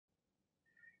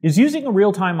Is using a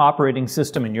real-time operating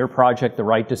system in your project the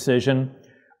right decision?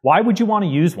 Why would you want to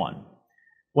use one?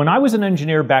 When I was an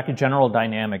engineer back at General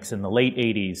Dynamics in the late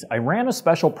 80s, I ran a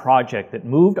special project that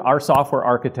moved our software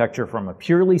architecture from a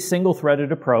purely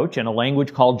single-threaded approach in a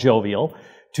language called Jovial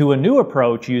to a new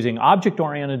approach using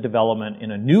object-oriented development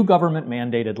in a new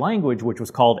government-mandated language which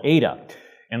was called Ada.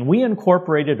 And we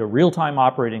incorporated a real-time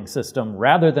operating system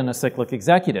rather than a cyclic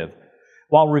executive.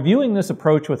 While reviewing this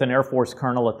approach with an Air Force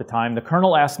colonel at the time, the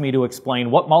colonel asked me to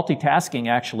explain what multitasking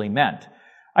actually meant.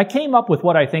 I came up with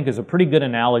what I think is a pretty good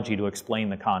analogy to explain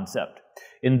the concept.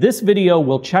 In this video,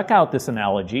 we'll check out this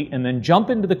analogy and then jump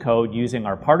into the code using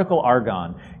our Particle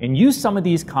Argon and use some of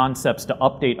these concepts to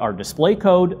update our display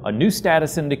code, a new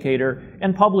status indicator,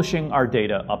 and publishing our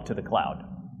data up to the cloud.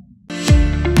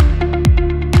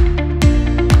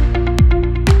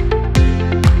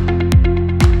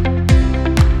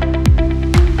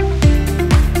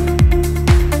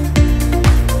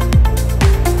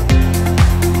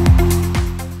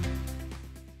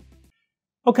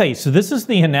 Okay, so this is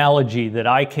the analogy that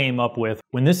I came up with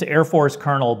when this Air Force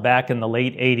colonel back in the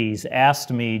late 80s asked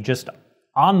me just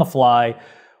on the fly,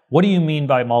 what do you mean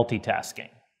by multitasking?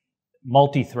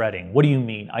 Multi-threading, what do you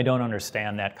mean? I don't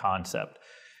understand that concept.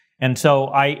 And so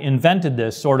I invented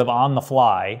this sort of on the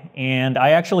fly, and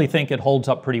I actually think it holds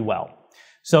up pretty well.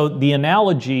 So the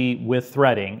analogy with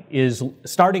threading is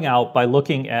starting out by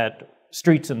looking at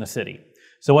streets in the city.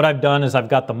 So what I've done is I've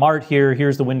got the MART here,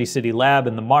 here's the Windy City Lab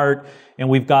and the MART, and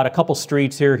we've got a couple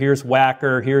streets here. Here's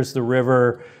Wacker, here's the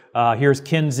river, here's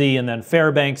Kinsey, and then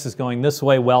Fairbanks is going this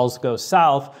way, Wells goes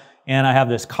south, and I have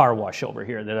this car wash over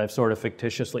here that I've sort of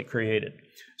fictitiously created.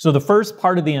 So the first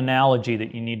part of the analogy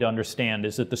that you need to understand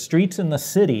is that the streets in the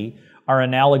city are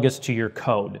analogous to your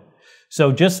code.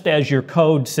 So just as your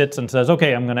code sits and says,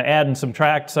 okay, I'm going to add and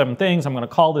subtract some things, I'm going to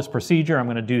call this procedure, I'm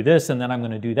going to do this, and then I'm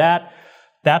going to do that,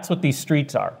 that's what these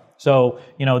streets are. So,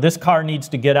 you know, this car needs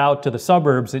to get out to the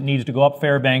suburbs, it needs to go up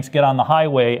Fairbanks, get on the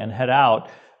highway, and head out.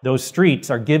 Those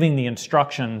streets are giving the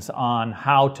instructions on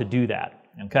how to do that,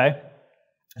 okay?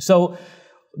 So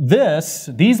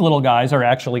these little guys are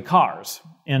actually cars.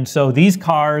 And so these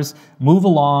cars move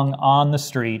along on the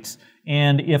streets,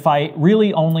 and if I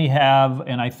really only have,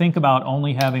 and I think about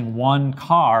only having one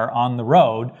car on the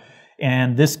road,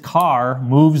 and this car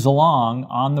moves along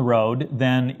on the road,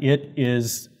 then it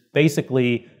is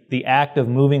basically the act of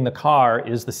moving the car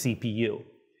is the CPU.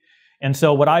 And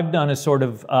so what I've done is sort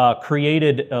of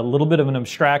created a little bit of an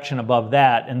abstraction above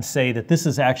that and say that this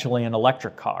is actually an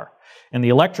electric car. And the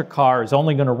electric car is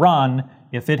only going to run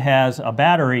if it has a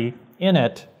battery in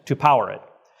it to power it.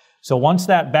 So once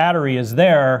that battery is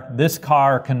there, this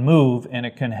car can move and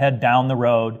it can head down the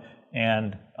road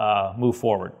and move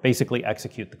forward, basically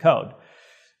execute the code.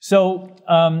 So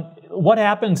what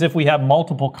happens if we have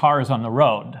multiple cars on the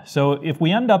road? So if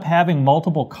we end up having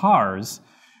multiple cars,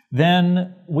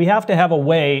 then we have to have a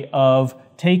way of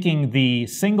taking the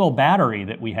single battery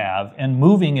that we have and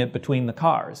moving it between the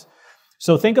cars.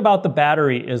 So think about the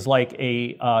battery as like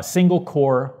a single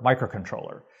core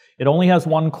microcontroller. It only has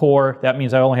one core, that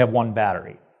means I only have one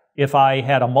battery. If I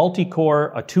had a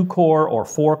multi-core, a 2-core or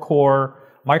 4-core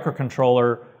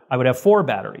microcontroller, I would have 4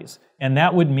 batteries. And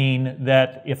that would mean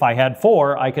that if I had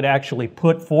 4, I could actually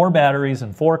put 4 batteries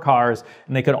in 4 cars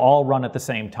and they could all run at the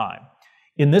same time.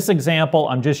 In this example,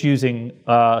 I'm just using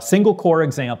a single core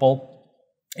example.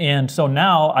 And so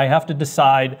now I have to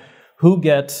decide who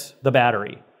gets the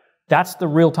battery. That's the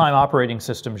real-time operating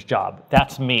system's job.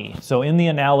 That's me. So in the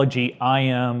analogy, I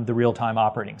am the real-time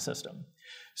operating system.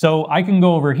 So I can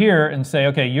go over here and say,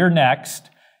 okay, you're next.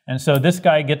 And so this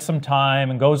guy gets some time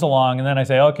and goes along, and then I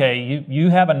say, okay, you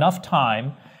have enough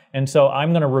time, and so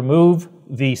I'm going to remove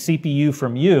the CPU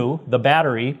from you, the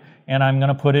battery, and I'm going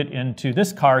to put it into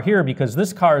this car here because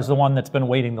this car is the one that's been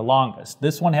waiting the longest.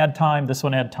 This one had time, this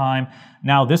one had time,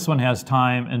 now this one has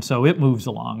time, and so it moves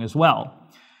along as well.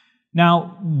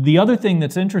 Now, the other thing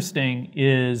that's interesting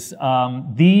is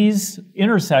these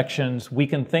intersections we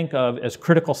can think of as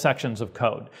critical sections of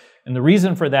code. And the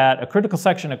reason for that, a critical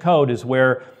section of code is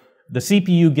where the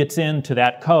CPU gets into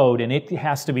that code and it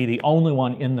has to be the only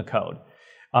one in the code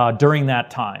during that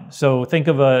time. So think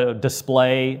of a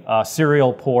display, a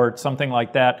serial port, something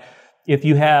like that. If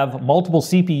you have multiple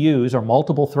CPUs or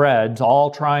multiple threads all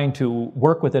trying to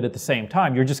work with it at the same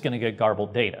time, you're just going to get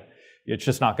garbled data. It's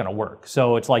just not going to work.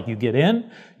 So it's like you get in,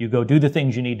 you go do the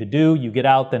things you need to do, you get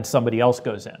out, then somebody else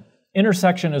goes in.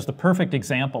 Intersection is the perfect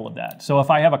example of that. So if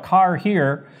I have a car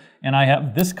here and I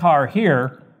have this car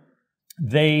here,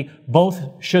 they both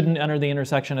shouldn't enter the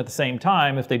intersection at the same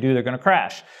time. If they do, they're going to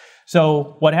crash.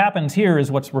 So what happens here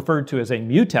is what's referred to as a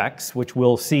mutex, which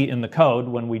we'll see in the code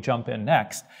when we jump in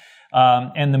next.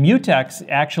 And the mutex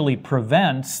actually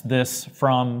prevents this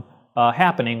from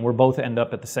happening where both end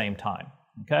up at the same time.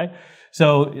 Okay?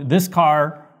 So this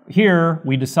car here,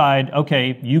 we decide,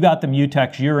 okay, you got the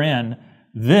mutex, you're in.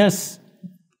 This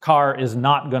car is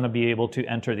not going to be able to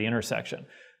enter the intersection.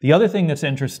 The other thing that's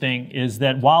interesting is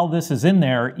that while this is in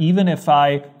there, even if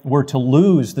I were to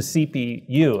lose the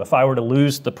CPU, if I were to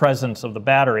lose the presence of the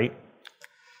battery,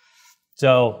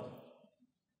 so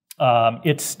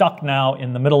it's stuck now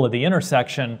in the middle of the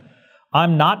intersection,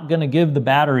 I'm not going to give the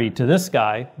battery to this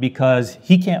guy because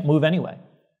he can't move anyway.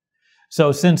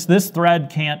 So since this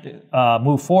thread can't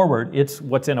move forward, it's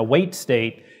what's in a wait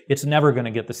state, it's never going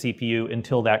to get the CPU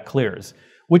until that clears.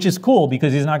 Which is cool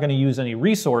because he's not going to use any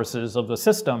resources of the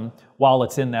system while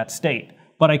it's in that state.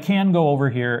 But I can go over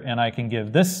here and I can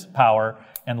give this power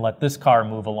and let this car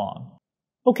move along.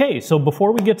 Okay, so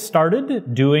before we get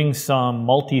started doing some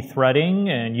multi-threading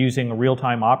and using a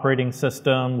real-time operating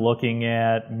system, looking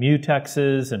at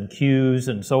mutexes and queues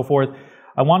and so forth,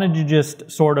 I wanted to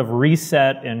just sort of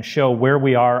reset and show where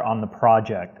we are on the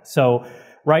project. So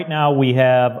right now we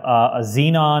have a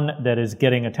Xenon that is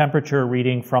getting a temperature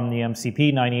reading from the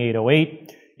MCP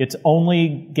 9808. It's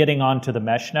only getting onto the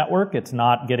mesh network. It's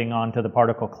not getting onto the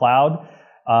particle cloud.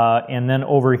 And then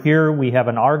over here we have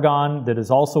an Argon that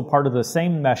is also part of the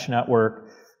same mesh network,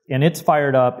 and it's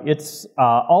fired up. It's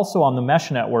also on the mesh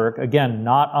network, again,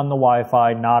 not on the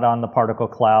Wi-Fi, not on the particle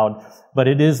cloud, but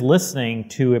it is listening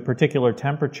to a particular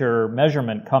temperature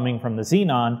measurement coming from the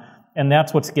Xenon, and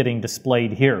that's what's getting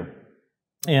displayed here.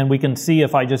 And we can see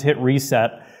if I just hit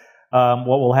reset, what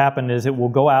will happen is it will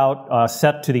go out,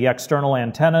 set to the external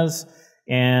antennas,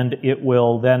 and it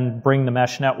will then bring the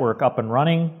mesh network up and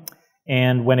running.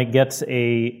 And when it gets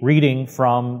a reading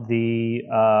from the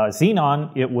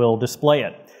Xenon, it will display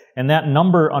it. And that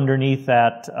number underneath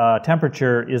that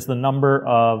temperature is the number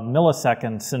of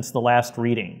milliseconds since the last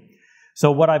reading.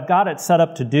 So what I've got it set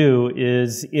up to do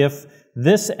is if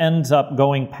this ends up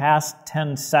going past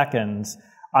 10 seconds,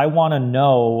 I want to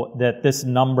know that this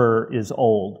number is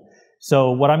old.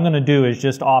 So what I'm going to do is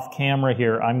just off camera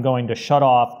here, I'm going to shut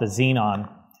off the Xenon,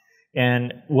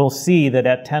 and we'll see that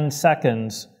at 10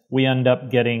 seconds, we end up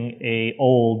getting an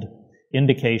old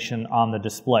indication on the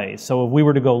display. So if we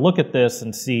were to go look at this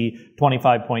and see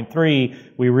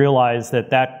 25.3, we realize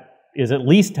that that is at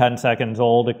least 10 seconds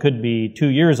old. It could be 2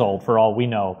 years old for all we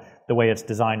know, the way it's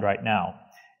designed right now.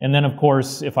 And then, of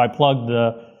course, if I plug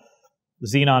the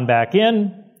Xenon back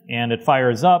in and it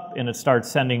fires up and it starts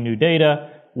sending new data,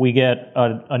 we get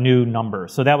a new number.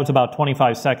 So that was about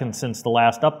 25 seconds since the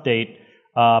last update,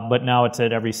 but now it's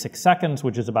at every 6 seconds,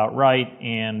 which is about right,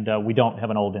 and we don't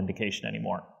have an old indication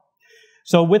anymore.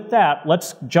 So with that,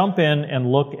 let's jump in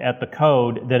and look at the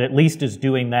code that at least is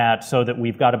doing that so that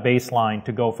we've got a baseline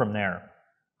to go from there.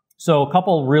 So a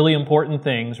couple really important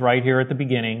things right here at the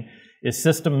beginning is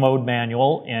system mode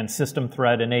manual and system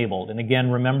thread enabled. And again,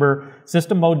 remember,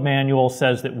 system mode manual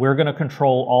says that we're going to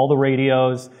control all the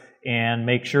radios and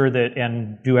make sure that,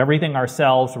 and do everything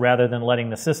ourselves rather than letting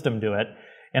the system do it.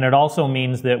 And it also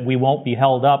means that we won't be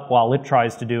held up while it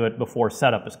tries to do it before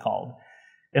setup is called.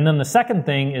 And then the second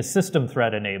thing is system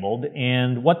thread enabled.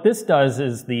 And what this does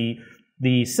is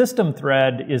the system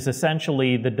thread is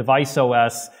essentially the device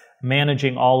OS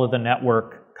managing all of the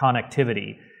network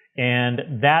connectivity.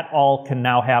 And that all can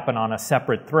now happen on a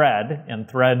separate thread. And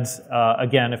threads,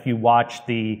 again, if you watch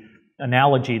the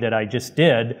analogy that I just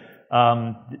did,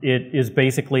 it is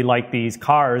basically like these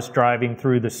cars driving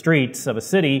through the streets of a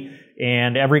city,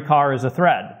 and every car is a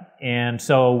thread. And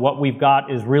so what we've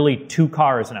got is really two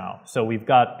cars now. So we've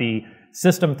got the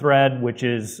system thread, which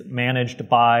is managed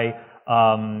by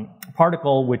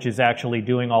Particle, which is actually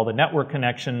doing all the network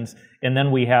connections. And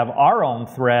then we have our own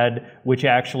thread, which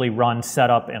actually runs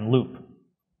setup and loop.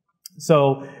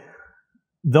 So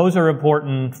those are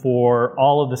important for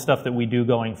all of the stuff that we do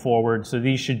going forward. So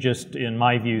these should just, in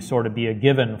my view, sort of be a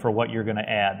given for what you're going to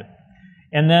add.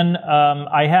 And then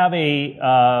I have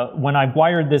when I've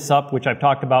wired this up, which I've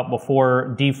talked about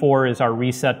before, D4 is our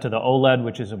reset to the OLED,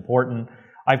 which is important.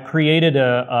 I've created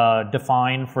a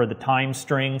define for the time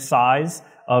string size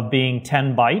of being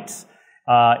 10 bytes.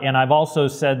 And I've also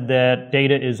said that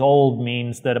data is old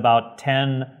means that about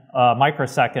 10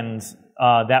 microseconds,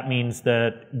 that means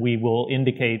that we will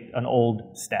indicate an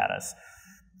old status.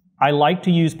 I like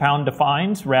to use pound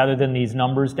defines rather than these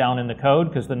numbers down in the code,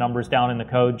 because the numbers down in the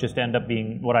code just end up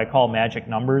being what I call magic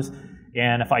numbers.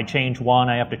 And if I change one,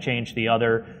 I have to change the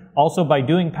other. Also, by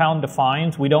doing pound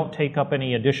defines, we don't take up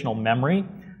any additional memory.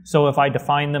 So if I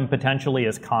define them potentially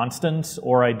as constants,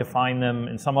 or I define them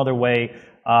in some other way,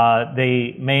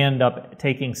 they may end up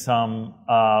taking some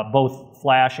both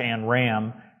flash and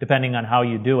RAM, depending on how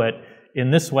you do it. In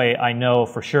this way, I know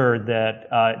for sure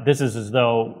that this is as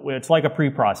though it's like a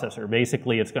preprocessor.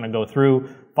 Basically, it's going to go through,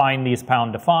 find these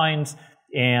pound defines,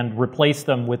 and replace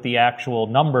them with the actual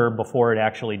number before it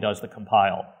actually does the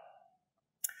compile.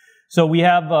 So we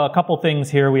have a couple things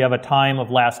here. We have a time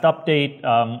of last update,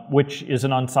 which is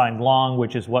an unsigned long,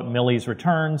 which is what millis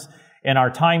returns. And our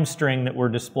time string that we're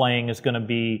displaying is going to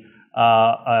be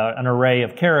an array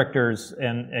of characters.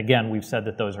 And again, we've said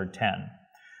that those are 10.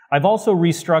 I've also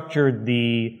restructured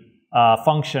the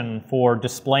function for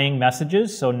displaying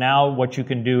messages. So now what you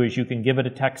can do is you can give it a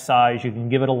text size, you can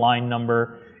give it a line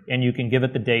number, and you can give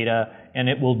it the data, and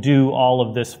it will do all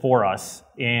of this for us.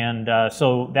 And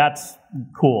so that's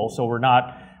cool. So we're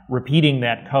not repeating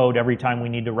that code every time we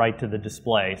need to write to the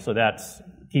display. So that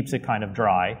keeps it kind of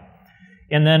dry.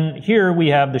 And then here we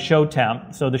have the show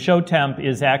temp. So the show temp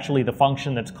is actually the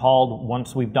function that's called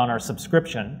once we've done our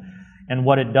subscription. And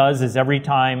what it does is every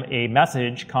time a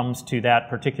message comes to that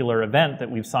particular event that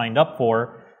we've signed up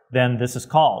for, then this is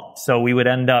called. So we would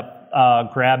end up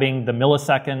grabbing the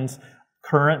milliseconds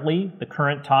currently, the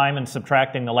current time, and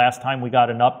subtracting the last time we got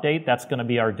an update. That's going to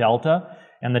be our delta.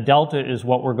 And the delta is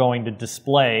what we're going to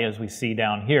display, as we see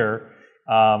down here,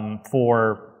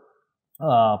 for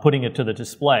putting it to the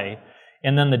display.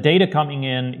 And then the data coming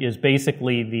in is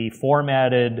basically the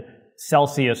formatted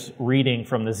Celsius reading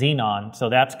from the Xenon. So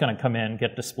that's going to come in,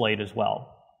 get displayed as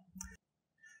well.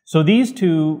 So these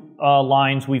two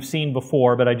lines we've seen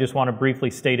before, but I just want to briefly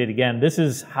state it again. This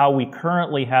is how we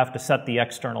currently have to set the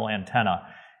external antenna.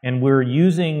 And we're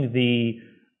using the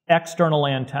external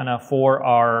antenna for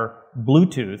our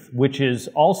Bluetooth, which is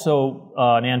also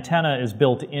an antenna is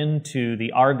built into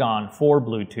the Argon for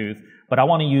Bluetooth. But I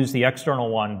want to use the external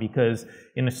one because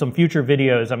in some future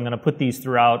videos, I'm going to put these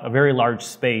throughout a very large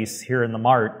space here in the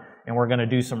Mart, and we're going to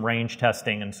do some range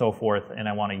testing and so forth, and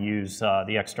I want to use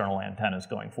the external antennas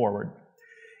going forward.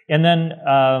 And then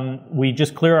we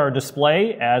just clear our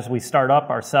display as we start up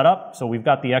our setup. So we've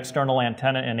got the external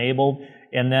antenna enabled,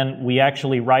 and then we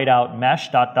actually write out mesh ...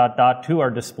 to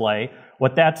our display.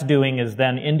 What that's doing is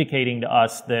then indicating to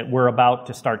us that we're about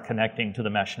to start connecting to the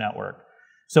mesh network.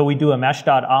 So we do a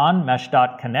mesh.on,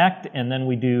 mesh.connect, and then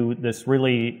we do this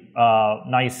really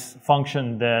nice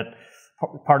function that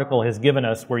Particle has given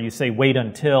us where you say wait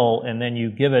until, and then you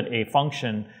give it a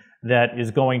function that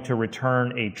is going to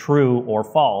return a true or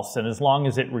false. And as long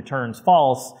as it returns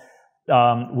false,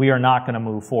 we are not going to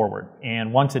move forward.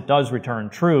 And once it does return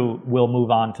true, we'll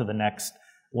move on to the next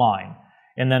line.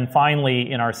 And then finally,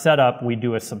 in our setup, we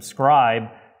do a subscribe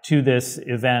to this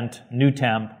event new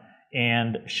temp,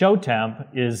 and show temp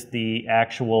is the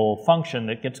actual function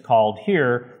that gets called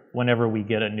here whenever we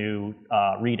get a new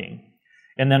reading.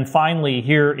 And then finally,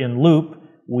 here in loop,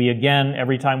 we again,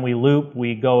 every time we loop,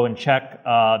 we go and check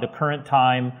the current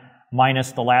time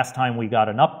minus the last time we got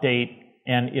an update.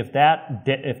 And if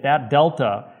that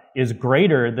delta is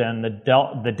greater than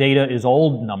the data is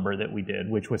old number that we did,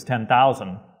 which was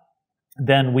 10,000,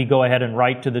 then we go ahead and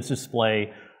write to the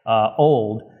display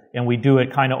old, and we do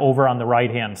it kind of over on the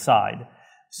right-hand side.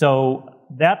 So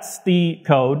that's the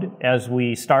code as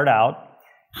we start out.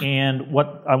 And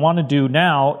what I want to do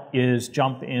now is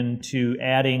jump into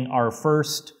adding our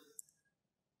first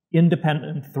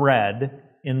independent thread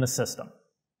in the system.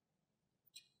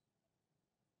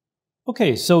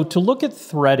 Okay, so to look at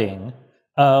threading,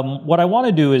 what I want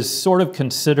to do is sort of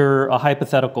consider a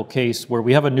hypothetical case where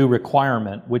we have a new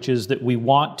requirement, which is that we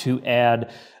want to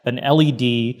add an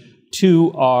LED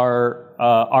to our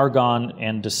Argon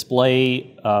and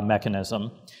display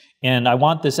mechanism. And I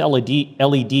want this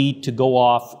LED to go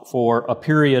off for a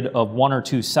period of 1 or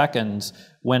 2 seconds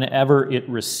whenever it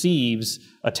receives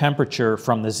a temperature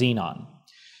from the Xenon.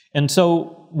 And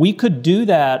so we could do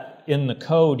that in the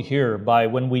code here by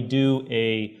when we do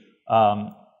a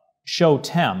show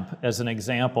temp, as an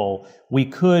example, we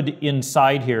could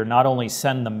inside here not only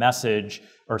send the message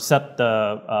or set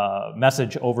the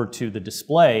message over to the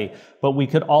display, but we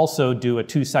could also do a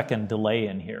 2-second delay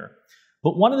in here.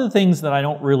 But one of the things that I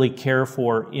don't really care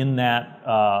for in that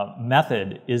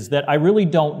method is that I really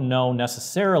don't know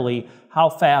necessarily how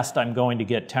fast I'm going to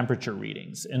get temperature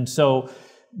readings. And so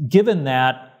given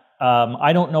that,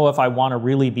 I don't know if I want to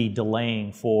really be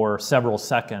delaying for several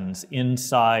seconds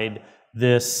inside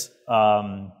this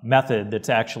method that's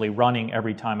actually running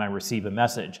every time I receive a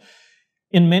message.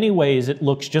 In many ways, it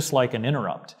looks just like an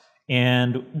interrupt.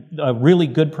 And a really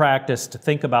good practice to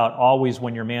think about always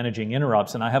when you're managing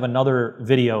interrupts, and I have another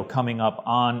video coming up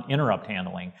on interrupt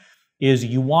handling, is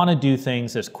you want to do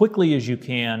things as quickly as you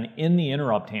can in the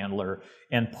interrupt handler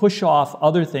and push off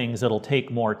other things that'll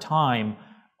take more time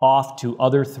off to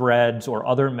other threads or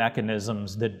other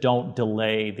mechanisms that don't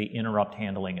delay the interrupt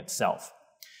handling itself.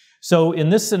 So in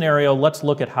this scenario, let's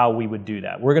look at how we would do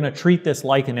that. We're going to treat this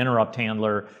like an interrupt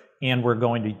handler, and we're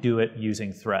going to do it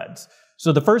using threads.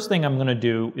 So the first thing I'm going to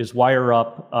do is wire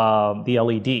up the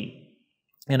LED.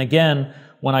 And again,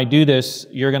 when I do this,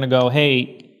 you're going to go,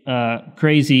 hey,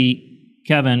 crazy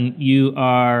Kevin, you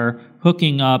are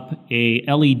hooking up a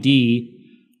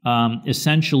LED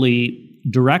essentially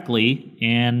directly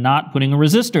and not putting a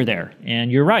resistor there.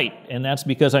 And you're right. And that's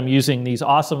because I'm using these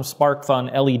awesome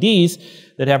SparkFun LEDs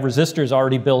that have resistors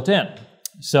already built in.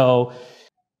 So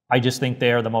I just think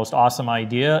they are the most awesome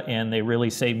idea, and they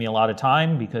really save me a lot of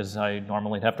time because I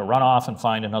normally have to run off and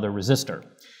find another resistor.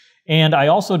 And I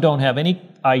also don't have any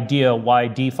idea why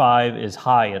D5 is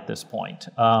high at this point,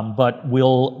 but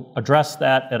we'll address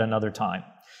that at another time.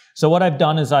 So what I've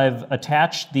done is I've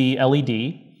attached the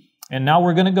LED, and now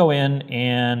we're going to go in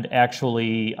and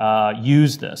actually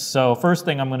use this. So first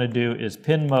thing I'm going to do is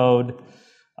pin mode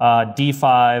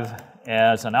D5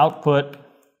 as an output,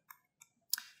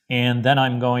 and then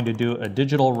I'm going to do a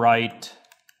digital write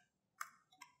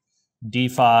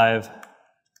D5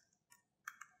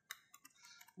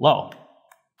 low.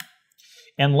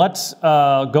 And let's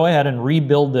go ahead and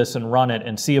rebuild this and run it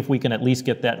and see if we can at least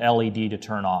get that LED to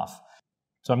turn off.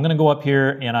 So I'm going to go up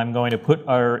here and I'm going to put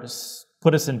us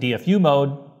in DFU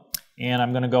mode, and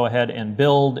I'm going to go ahead and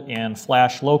build and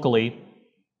flash locally.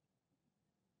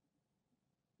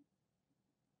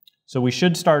 So we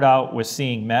should start out with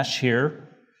seeing mesh here,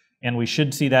 and we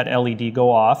should see that LED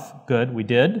go off. Good, we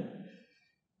did.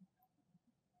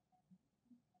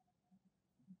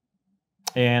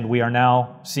 And we are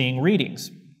now seeing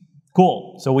readings.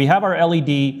 Cool. So we have our LED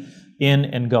in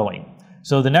and going.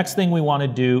 So the next thing we want to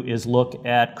do is look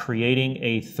at creating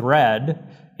a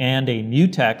thread and a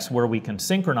mutex where we can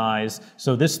synchronize.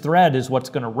 So this thread is what's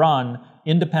going to run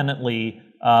independently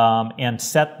and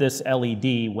set this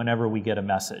LED whenever we get a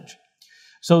message.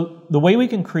 So the way we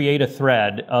can create a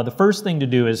thread, the first thing to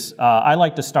do is I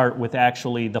like to start with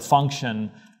actually the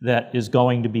function that is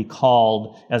going to be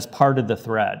called as part of the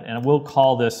thread. And we'll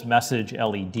call this message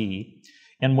LED.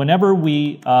 And whenever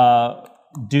we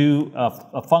do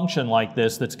a function like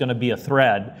this that's going to be a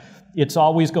thread, it's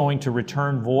always going to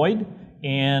return void,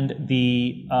 and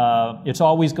it's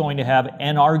always going to have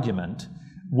an argument,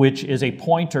 which is a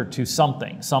pointer to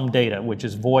something, some data, which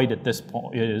is void at this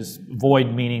point, is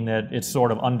void meaning that it's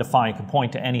sort of undefined, can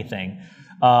point to anything.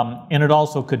 And it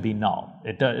also could be null.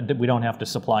 We don't have to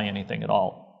supply anything at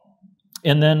all.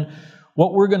 And then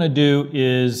what we're going to do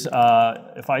is,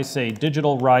 if I say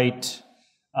digital write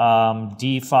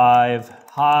D5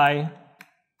 high,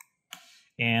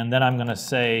 and then I'm going to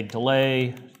say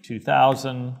delay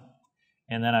 2000,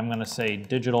 and then I'm going to say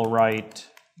digital write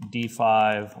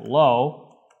D5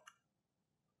 low.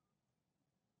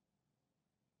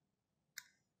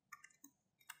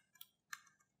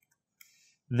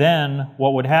 Then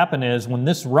what would happen is when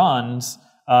this runs,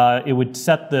 it would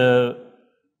set the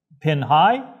pin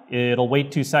high, it'll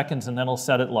wait 2 seconds, and then it'll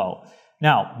set it low.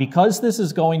 Now, because this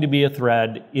is going to be a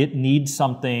thread, it needs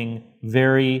something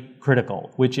very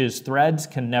critical, which is threads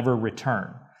can never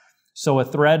return. So a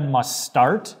thread must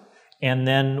start, and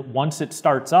then once it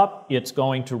starts up, it's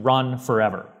going to run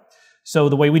forever. So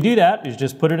the way we do that is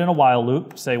just put it in a while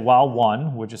loop, say while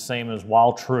 1, which is same as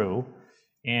while true,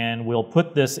 and we'll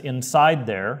put this inside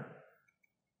there,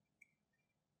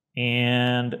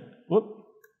 and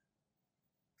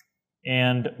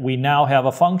we now have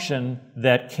a function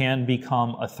that can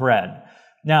become a thread.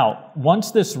 Now, once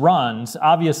this runs,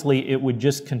 obviously it would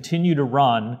just continue to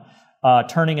run,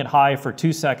 turning it high for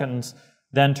 2 seconds,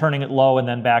 then turning it low, and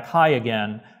then back high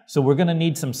again. So we're going to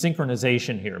need some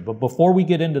synchronization here. But before we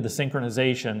get into the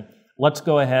synchronization, let's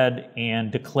go ahead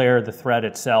and declare the thread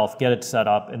itself, get it set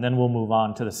up, and then we'll move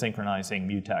on to the synchronizing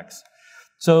mutex.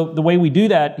 So the way we do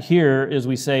that here is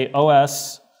we say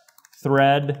OS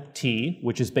thread T,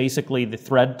 which is basically the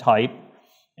thread type,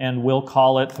 and we'll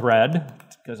call it thread,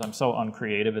 because I'm so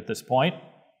uncreative at this point.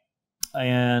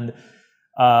 And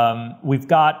we've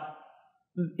got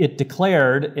it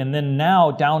declared, and then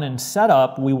now down in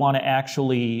setup, we want to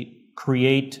actually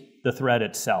create the thread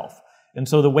itself. And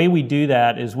so the way we do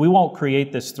that is we won't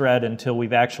create this thread until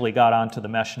we've actually got onto the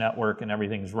mesh network and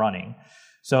everything's running.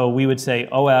 So we would say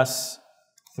OS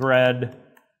thread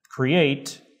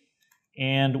create,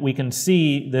 and we can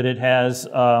see that it has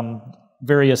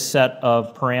various set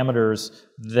of parameters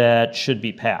that should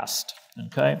be passed.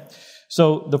 Okay,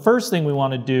 So the first thing we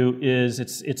want to do is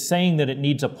it's saying that it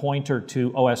needs a pointer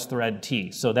to OS thread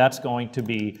T. So that's going to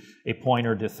be a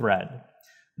pointer to thread.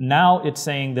 Now it's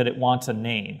saying that it wants a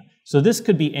name. So this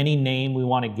could be any name we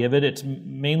want to give it. It's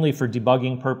mainly for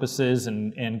debugging purposes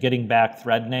and getting back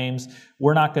thread names.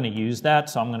 We're not going to use that,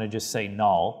 so I'm going to just say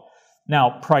null.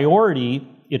 Now, priority,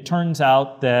 it turns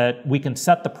out that we can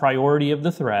set the priority of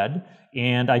the thread,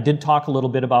 and I did talk a little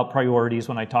bit about priorities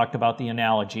when I talked about the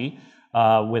analogy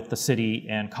with the city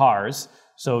and cars.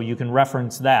 So you can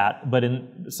reference that, but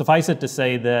suffice it to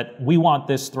say that we want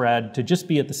this thread to just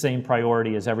be at the same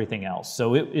priority as everything else.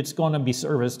 So it's going to be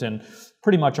serviced in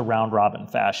pretty much a round-robin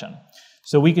fashion.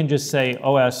 So we can just say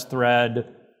OS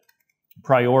thread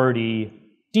priority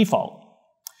default.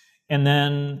 And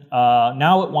then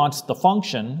now it wants the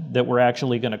function that we're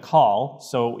actually going to call.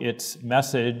 So it's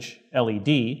message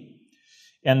LED.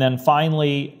 And then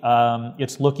finally,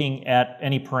 it's looking at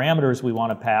any parameters we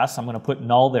want to pass. I'm going to put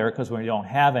null there because we don't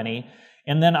have any.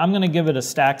 And then I'm going to give it a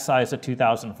stack size of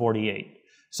 2048.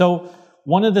 So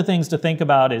one of the things to think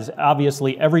about is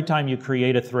obviously every time you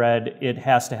create a thread, it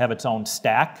has to have its own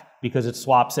stack because it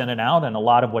swaps in and out, and a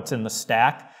lot of what's in the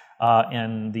stack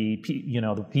and the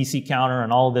PC counter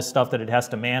and all of this stuff that it has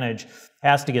to manage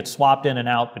has to get swapped in and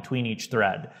out between each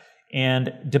thread.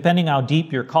 And depending how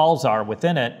deep your calls are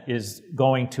within it is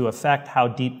going to affect how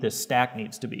deep this stack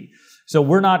needs to be. So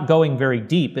we're not going very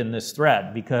deep in this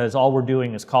thread because all we're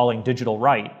doing is calling digital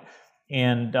write.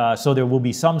 And so there will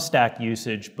be some stack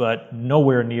usage, but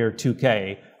nowhere near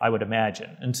 2K, I would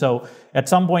imagine. And so at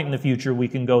some point in the future, we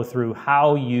can go through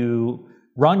how you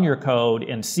run your code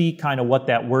and see kind of what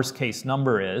that worst case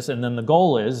number is. And then the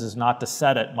goal is not to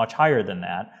set it much higher than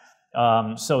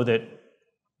that so that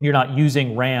you're not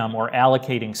using RAM or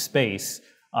allocating space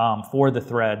for the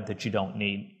thread that you don't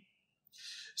need.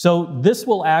 So this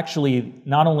will actually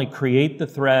not only create the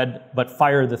thread, but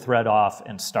fire the thread off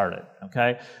and start it,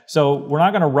 okay? So we're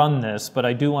not going to run this, but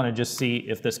I do want to just see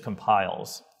if this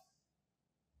compiles.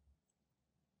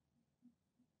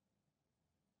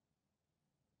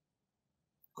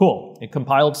 Cool, it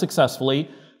compiled successfully,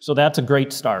 so that's a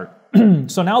great start.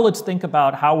 So now let's think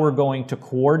about how we're going to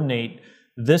coordinate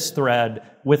this thread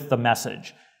with the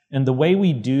message. And the way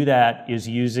we do that is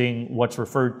using what's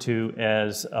referred to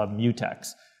as a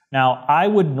mutex. Now, I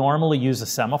would normally use a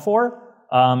semaphore,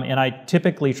 and I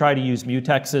typically try to use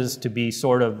mutexes to be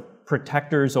sort of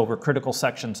protectors over critical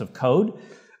sections of code.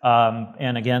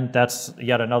 And again, that's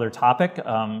yet another topic.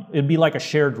 It'd be like a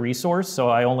shared resource, so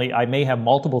I may have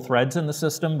multiple threads in the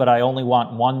system, but I only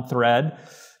want one thread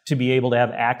to be able to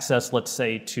have access, let's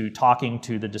say, to talking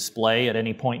to the display at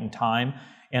any point in time,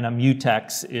 and a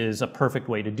mutex is a perfect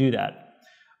way to do that.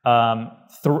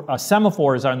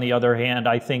 Semaphores, on the other hand,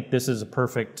 I think this is a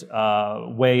perfect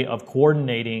way of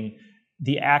coordinating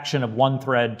the action of one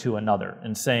thread to another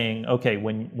and saying, okay,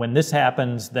 when this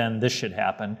happens, then this should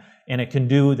happen. And it can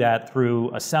do that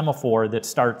through a semaphore that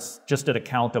starts just at a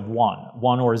count of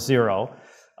 1 or 0.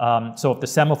 So if the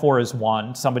semaphore is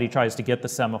 1, somebody tries to get the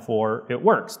semaphore, it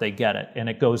works, they get it, and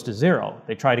it goes to 0.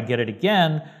 They try to get it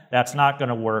again, that's not going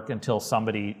to work until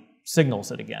somebody signals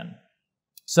it again.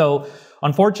 So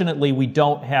unfortunately, we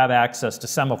don't have access to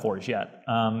semaphores yet.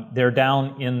 They're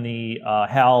down in the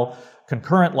HAL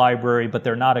concurrent library, but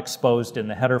they're not exposed in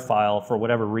the header file for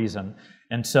whatever reason.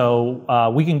 And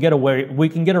so we can get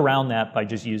around that by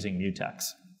just using mutex.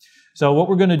 So what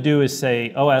we're going to do is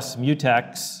say OS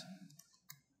mutex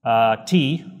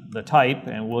T, the type,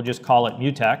 and we'll just call it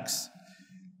mutex.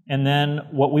 And then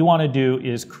what we want to do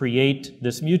is create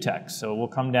this mutex. So we'll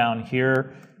come down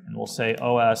here and we'll say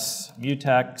OS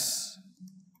mutex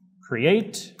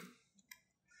create.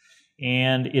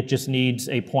 And it just needs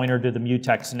a pointer to the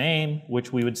mutex name,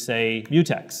 which we would say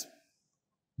mutex.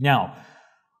 Now,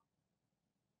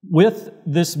 with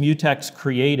this mutex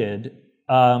created,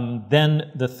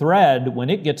 then the thread, when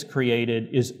it gets created,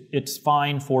 it's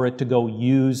fine for it to go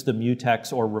use the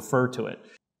mutex or refer to it.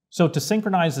 So to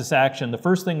synchronize this action, the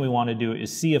first thing we want to do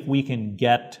is see if we can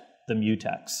get the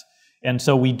mutex. And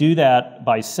so we do that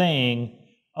by saying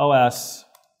OS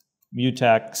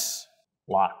mutex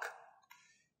lock.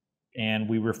 And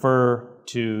we refer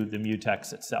to the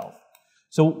mutex itself.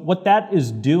 So what that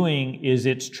is doing is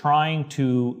it's trying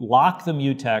to lock the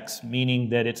mutex, meaning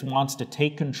that it wants to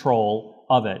take control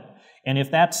of it. And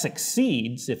if that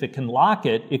succeeds, if it can lock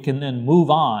it, it can then move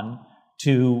on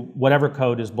to whatever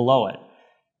code is below it.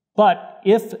 But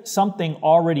if something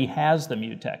already has the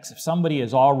mutex, if somebody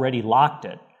has already locked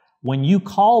it, when you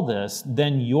call this,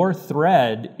 then your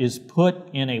thread is put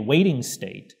in a waiting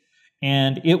state,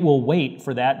 and it will wait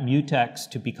for that mutex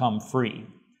to become free.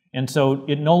 And so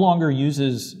it no longer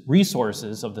uses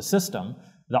resources of the system.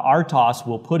 The RTOS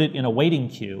will put it in a waiting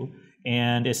queue,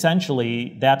 and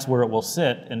essentially that's where it will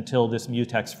sit until this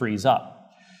mutex frees up.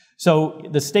 So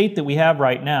the state that we have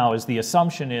right now is the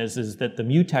assumption is that the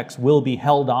mutex will be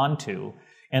held onto,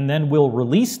 and then we'll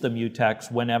release the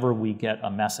mutex whenever we get a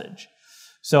message.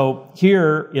 So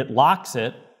here it locks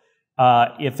it.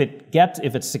 If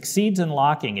it succeeds in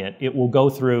locking it, it will go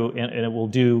through and it will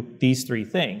do these three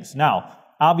things. Now,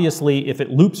 obviously, if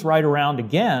it loops right around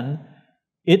again,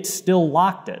 it still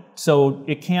locked it, so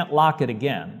it can't lock it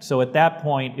again. So at that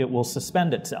point, it will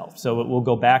suspend itself, so it will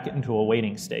go back into a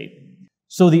waiting state.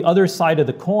 So the other side of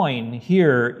the coin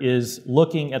here is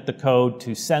looking at the code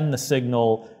to send the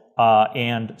signal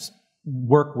and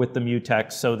work with the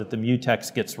mutex so that the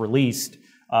mutex gets released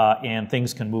and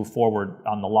things can move forward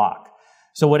on the lock.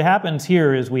 So what happens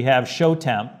here is we have show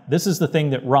temp. This is the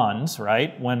thing that runs,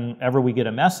 right, whenever we get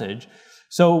a message.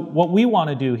 So what we want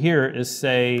to do here is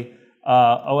say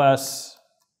OS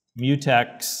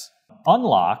mutex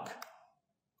unlock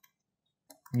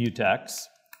mutex.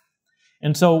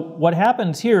 And so what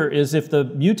happens here is if the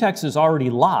mutex is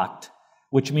already locked,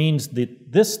 which means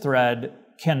that this thread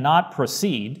cannot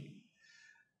proceed,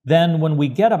 then when we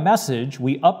get a message,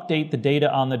 we update the data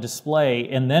on the display,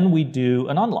 and then we do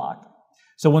an unlock.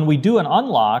 So when we do an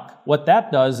unlock, what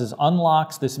that does is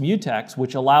unlocks this mutex,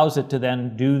 which allows it to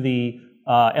then do the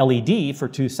LED for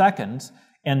 2 seconds,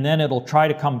 and then it'll try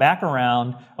to come back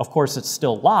around. Of course, it's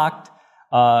still locked,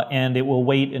 and it will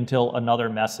wait until another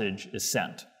message is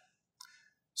sent.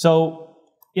 So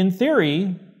in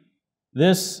theory,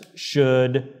 this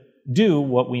should do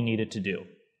what we need it to do.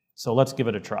 So let's give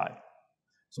it a try.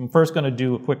 So I'm first going to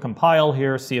do a quick compile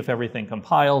here, see if everything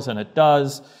compiles, and it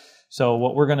does. So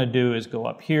what we're going to do is go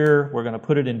up here, we're going to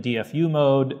put it in DFU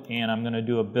mode, and I'm going to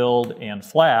do a build and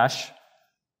flash.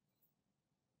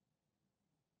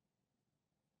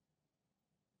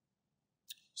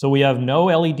 So we have no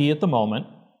LED at the moment.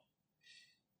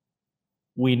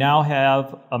 We now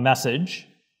have a message.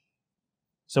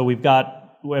 So we've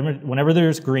got, whenever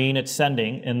there's green, it's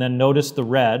sending, and then notice the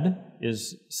red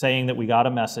is saying that we got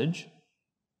a message.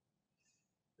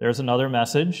 There's another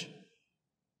message.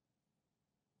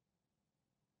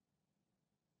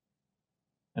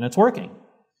 And it's working.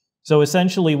 So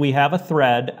essentially we have a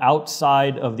thread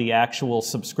outside of the actual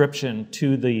subscription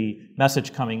to the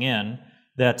message coming in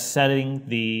that's setting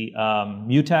the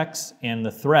mutex, and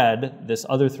the thread, this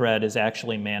other thread, is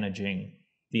actually managing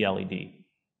the LED.